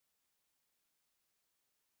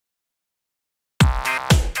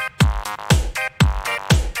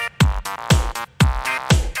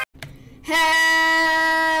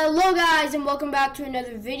guys, and welcome back to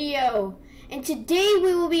another video. And today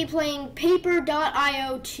we will be playing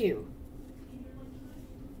Paper.io 2.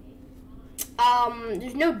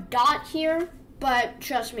 There's no dot here, but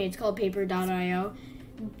trust me, it's called Paper.io.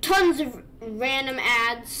 Tons of random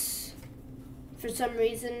ads for some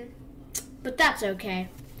reason, but that's okay.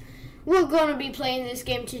 We're going to be playing this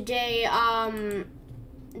game today.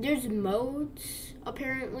 There's modes,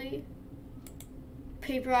 apparently.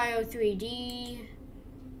 Paper.io 3D,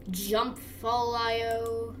 Jump Fall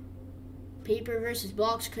IO, Paper vs.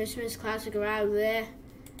 Blocks, Christmas, Classic around there,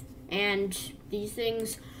 and these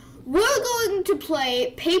things. We're going to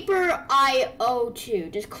play Paper.io 2,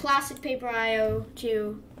 just classic Paper.io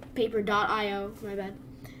 2, Paper.io, my bad.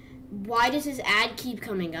 Why does this ad keep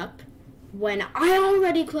coming up when I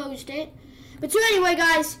already closed it? But so anyway,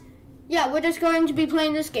 guys, yeah, we're just going to be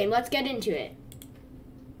playing this game. Let's get into it.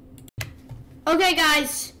 Okay,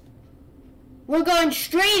 guys, we're going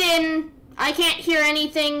straight in. I can't hear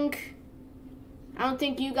anything. I don't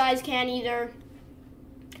think you guys can either.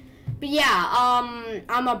 But yeah,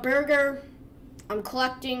 I'm a burger. I'm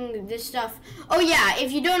collecting this stuff. Oh yeah,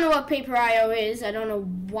 if you don't know what Paper.io is, I don't know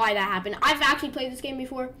why that happened. I've actually played this game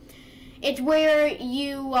before. It's where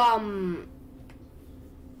you're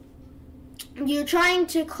trying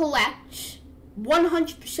to collect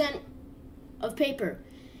 100% of paper.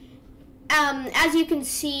 As you can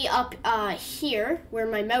see up here, where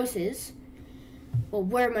my mouse is, well,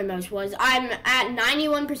 where my mouse was, I'm at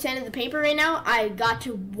 91% of the paper right now. I got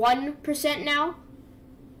to 1% now.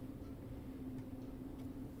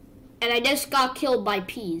 And I just got killed by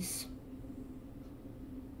peas.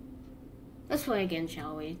 Let's play again,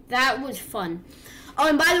 shall we? That was fun. Oh,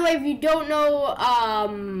 and by the way, if you don't know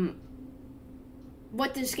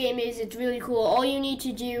what this game is, it's really cool. All you need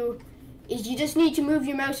to do is you just need to move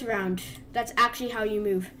your mouse around. That's actually how you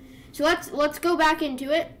move. So let's go back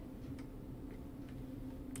into it.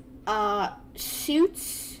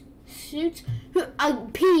 Suits.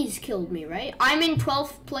 Peas killed me, right? I'm in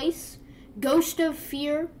 12th place. Ghost of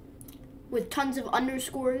Fear with tons of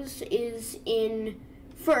underscores is in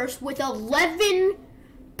first with 11%.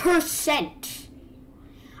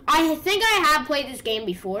 I think I have played this game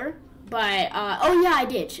before, but oh yeah, I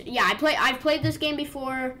did. Yeah, I've played this game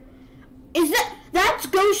before. That's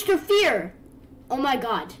Ghost of Fear? Oh my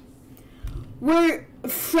god. Where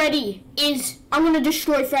Freddy is. I'm gonna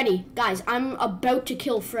destroy Freddy. Guys, I'm about to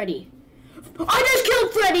kill Freddy. I just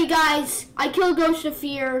killed Freddy, guys! I killed Ghost of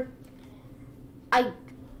Fear. I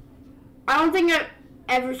don't think I've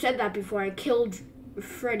ever said that before. I killed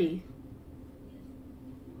Freddy.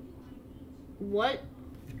 What?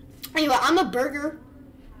 Anyway, I'm a burger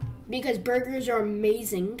because burgers are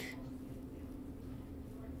amazing.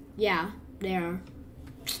 Yeah, they are.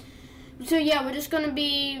 So yeah, we're just gonna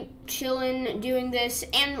be chilling, doing this,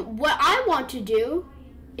 and what I want to do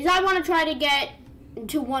is I want to try to get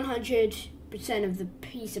to 100% of the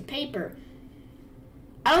piece of paper.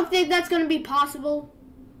 I don't think that's gonna be possible.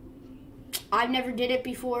 I've never did it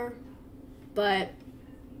before, but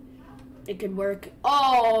it could work.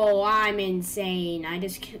 Oh, I'm insane.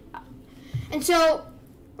 And so,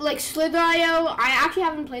 like Slither.io, I actually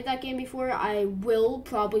haven't played that game before. I will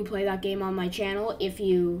probably play that game on my channel if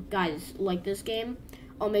you guys like this game.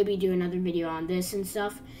 I'll maybe do another video on this and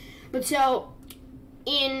stuff. But so,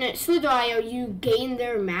 in Slither.io, you gain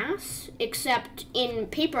their mass, except in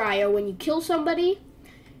Paper.io, when you kill somebody,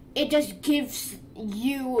 it just gives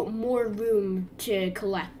you more room to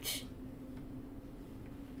collect.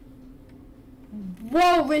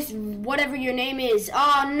 Whoa, whatever your name is.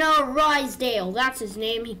 Oh no, Rysdale. That's his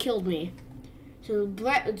name. He killed me. So,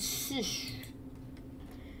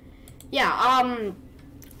 yeah,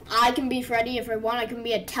 I can be Freddy if I want. I can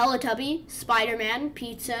be a Teletubby, Spider-Man,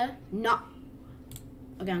 Pizza,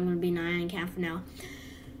 Okay, I'm gonna be Nyan Cat for now.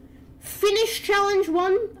 Finish Challenge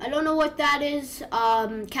 1. I don't know what that is.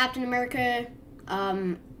 Captain America.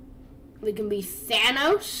 We can be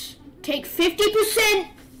Thanos. Take 50%.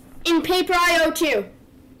 In Paper.io 2.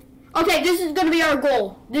 Okay, this is gonna be our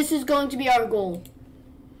goal. This is going to be our goal.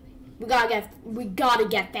 We gotta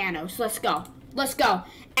get Thanos. Let's go. Let's go.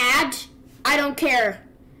 Ad. I don't care.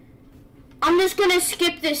 I'm just gonna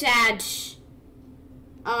skip this ad.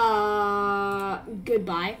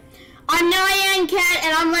 Goodbye. I'm Nyan Cat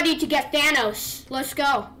and I'm ready to get Thanos. Let's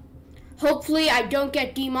go. Hopefully I don't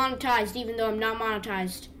get demonetized even though I'm not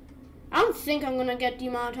monetized. I don't think I'm gonna get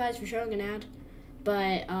demonetized for showing an ad.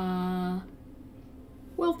 But,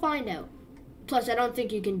 we'll find out. Plus, I don't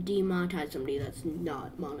think you can demonetize somebody that's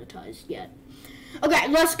not monetized yet. Okay,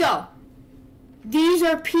 let's go. These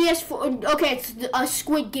are PS4. Okay, it's a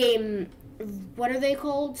Squid Game. What are they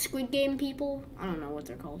called? Squid Game people? I don't know what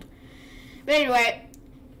they're called. But anyway,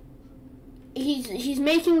 he's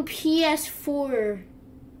making PS4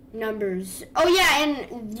 numbers. Oh yeah,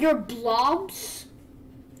 and your blobs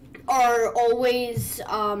are always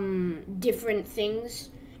different things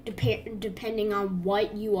depending on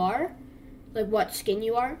what you are, like what skin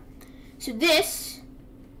you are. So this,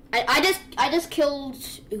 I just killed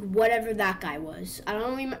whatever that guy was. I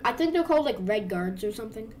don't remember. I think they're called like red guards or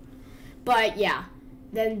something. But yeah,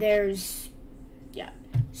 then there's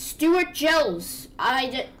Stuart Gills. I'm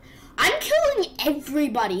killing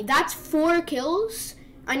everybody. That's 4 kills.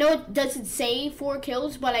 I know it doesn't say 4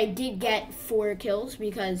 kills, but I did get 4 kills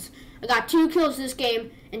because I got 2 kills this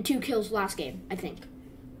game and 2 kills last game, I think.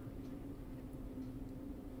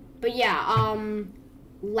 But yeah,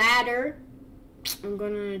 Ladder, I'm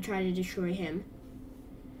gonna try to destroy him.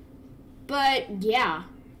 But yeah,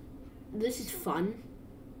 this is fun.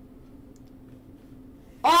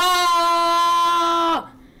 Oh!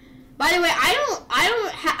 By the way,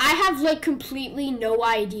 I have like completely no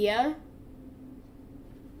idea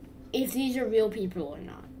if these are real people or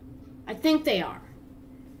not. I think they are.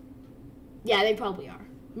 Yeah, they probably are.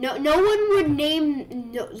 No one would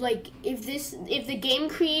name, like, if the game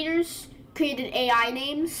creators created AI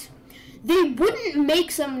names, they wouldn't make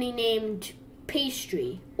somebody named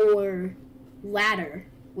Pastry or Ladder,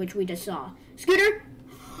 which we just saw. Scooter?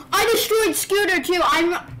 I destroyed Scooter too.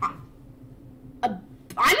 I'm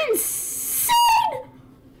insane.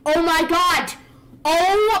 Oh my god.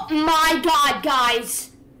 Oh my god, guys.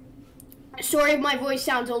 Sorry if my voice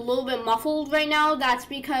sounds a little bit muffled right now. That's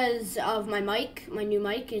because of my mic, my new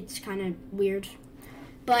mic. It's kind of weird.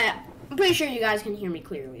 But I'm pretty sure you guys can hear me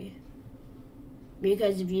clearly.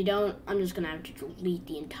 Because if you don't, I'm just going to have to delete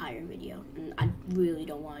the entire video. And I really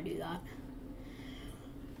don't want to do that.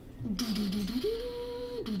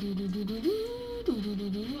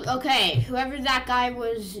 Okay, whoever that guy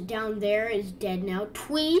was down there is dead now.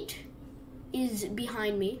 Tweet is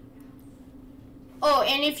behind me. Oh,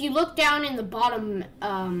 and if you look down in the bottom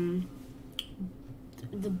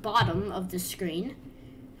of the screen,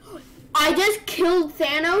 I just killed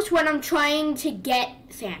Thanos when I'm trying to get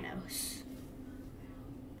Thanos.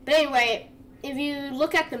 But anyway, if you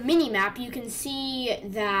look at the mini-map, you can see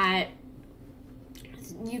that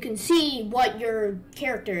what your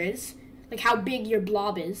character is, like how big your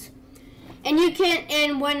blob is. And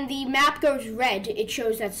when the map goes red, it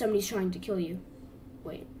shows that somebody's trying to kill you.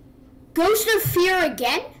 Wait. Ghost of Fear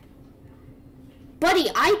again?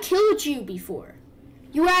 Buddy, I killed you before.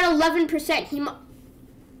 You were at 11%.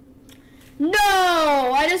 No!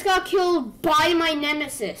 I just got killed by my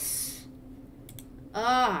nemesis.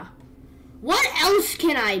 What else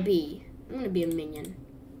can I be? I'm gonna be a minion.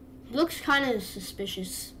 He looks kind of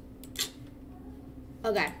suspicious.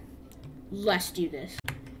 Okay. Let's do this.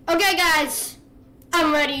 Okay, guys.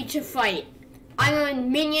 I'm ready to fight. I'm a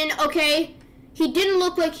minion, okay? He didn't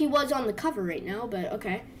look like he was on the cover right now, but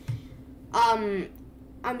okay. I'm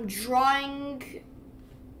drawing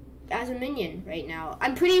as a minion right now.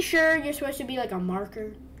 I'm pretty sure you're supposed to be like a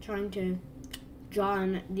marker, trying to draw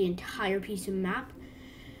on the entire piece of map.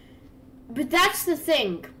 But that's the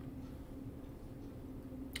thing.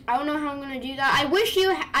 I don't know how I'm gonna do that.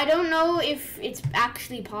 I don't know if it's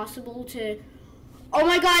actually possible to. Oh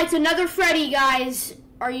my god, it's another Freddy, guys.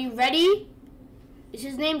 Are you ready? Is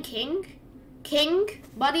his name King? King,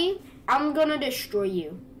 buddy, I'm gonna destroy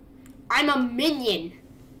you. I'm a minion.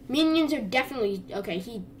 Minions are definitely, okay,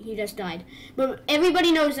 he just died. But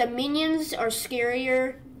everybody knows that minions are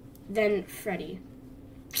scarier than Freddy.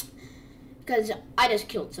 Because I just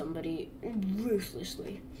killed somebody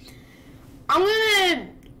ruthlessly.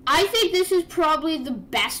 I think this is probably the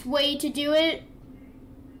best way to do it.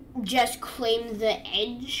 Just claim the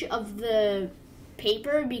edge of the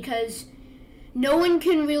paper, because no one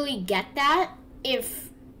can really get that if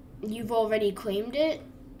you've already claimed it,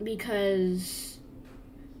 because,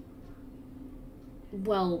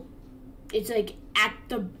 well, it's like at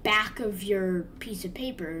the back of your piece of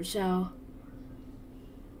paper, so.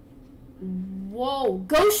 Whoa,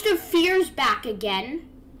 Ghost of Fear's back again.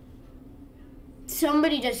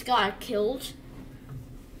 Somebody just got killed.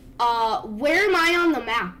 Where am I on the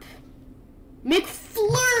map?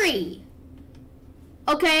 McFlurry!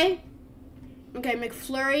 Okay. Okay,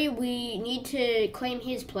 McFlurry, we need to claim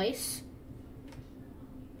his place.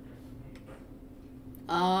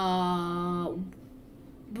 Okay,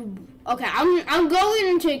 I'm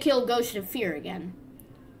going to kill Ghost of Fear again.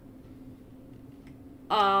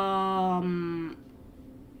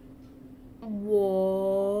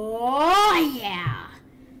 Whoa, yeah.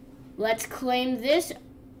 Let's claim this.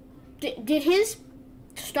 Did his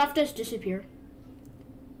stuff just disappear?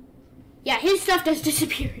 Yeah, his stuff just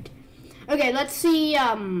disappeared. Okay, let's see,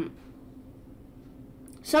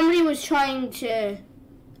 somebody was trying to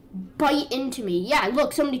bite into me. Yeah,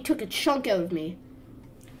 look, somebody took a chunk out of me.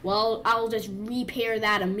 Well, I'll just repair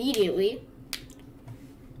that immediately.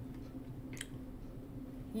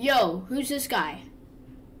 Yo, who's this guy?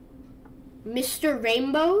 Mr.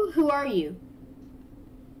 Rainbow? Who are you?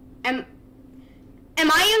 Am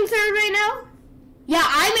I in third right now? Yeah,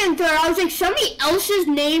 I'm in third. I was like, somebody else is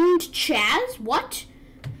named Chaz? What?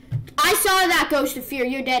 I saw that, Ghost of Fear.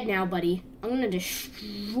 You're dead now, buddy. I'm gonna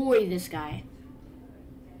destroy this guy.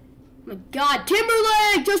 Oh my God,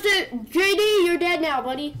 Timberlake! JD, you're dead now,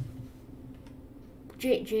 buddy.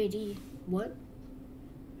 JD, what?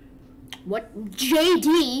 What?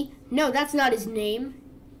 JD? No, that's not his name.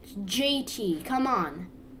 It's JT, come on.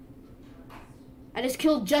 I just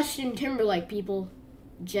killed Justin Timberlake, people.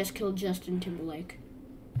 Just killed Justin Timberlake.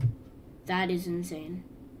 That is insane.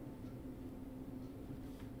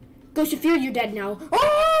 Ghost of Fear, you're dead now.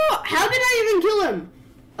 Oh! How did I even kill him?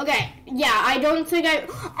 Okay, yeah, I don't think I'm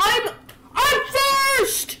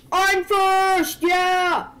first! I'm first,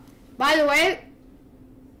 yeah! By the way,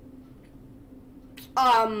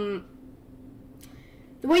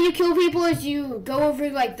 the way you kill people is you go over,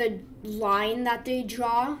 like, the line that they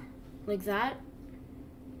draw, like that.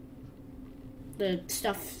 The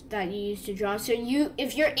stuff that you used to draw. So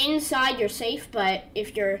if you're inside, you're safe, but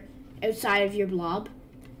if you're outside of your blob,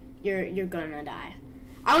 you're gonna die.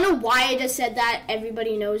 I don't know why I just said that.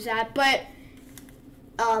 Everybody knows that, but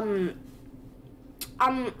I'm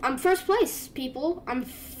first place, people. I'm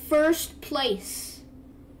first place.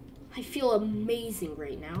 I feel amazing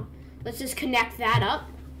right now. Let's just connect that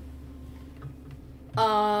up.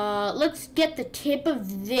 Let's get the tip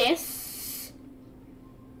of this.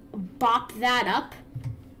 Bop that up.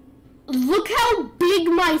 Look how big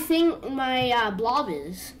my blob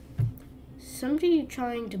is. Somebody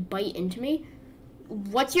trying to bite into me.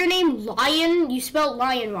 What's your name? Lion? You spelled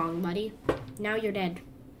lion wrong, buddy. Now you're dead.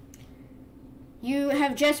 You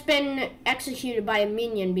have just been executed by a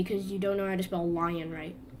minion because you don't know how to spell lion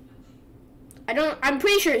right. I'm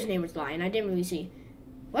pretty sure his name was Lion. I didn't really see.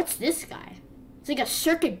 What's this guy? It's like a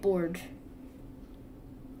circuit board.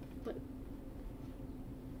 What?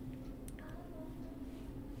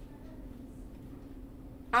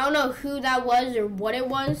 I don't know who that was or what it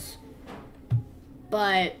was,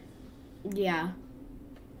 but yeah.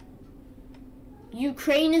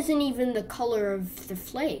 Ukraine isn't even the color of the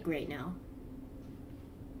flag right now.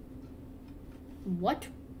 What?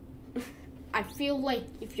 I feel like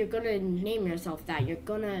if you're gonna name yourself that, you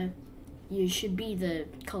should be the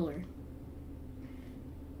color.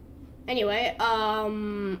 Anyway,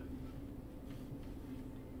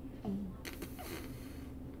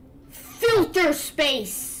 filter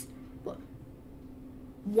space.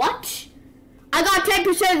 What? I got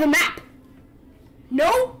 10% of the map.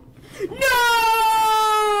 No?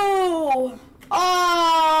 No!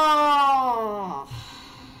 Oh!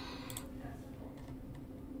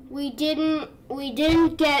 We didn't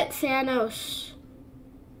get Thanos.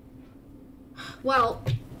 Well,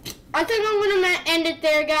 I think I'm gonna end it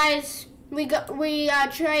there, guys. We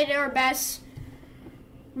tried our best.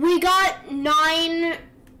 We got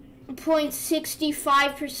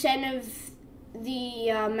 9.65% of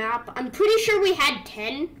the map. I'm pretty sure we had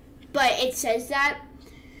 10, but it says that.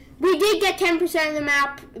 We did get 10% of the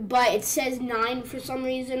map, but it says 9 for some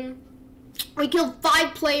reason. We killed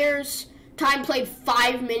 5 players. Time played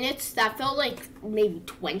 5 minutes. That felt like maybe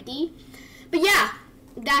 20. But yeah,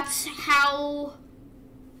 that's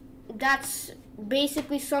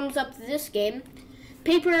basically sums up this game.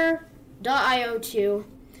 Paper.io 2.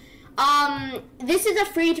 This is a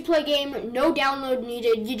free-to-play game, no download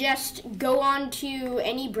needed. You just go on to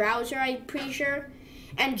any browser, I'm pretty sure,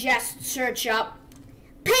 and just search up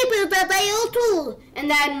Paper.io 2, and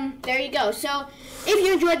then there you go. So if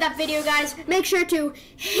you enjoyed that video, guys, make sure to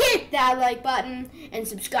hit that like button and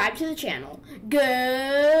subscribe to the channel.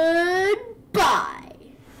 Goodbye.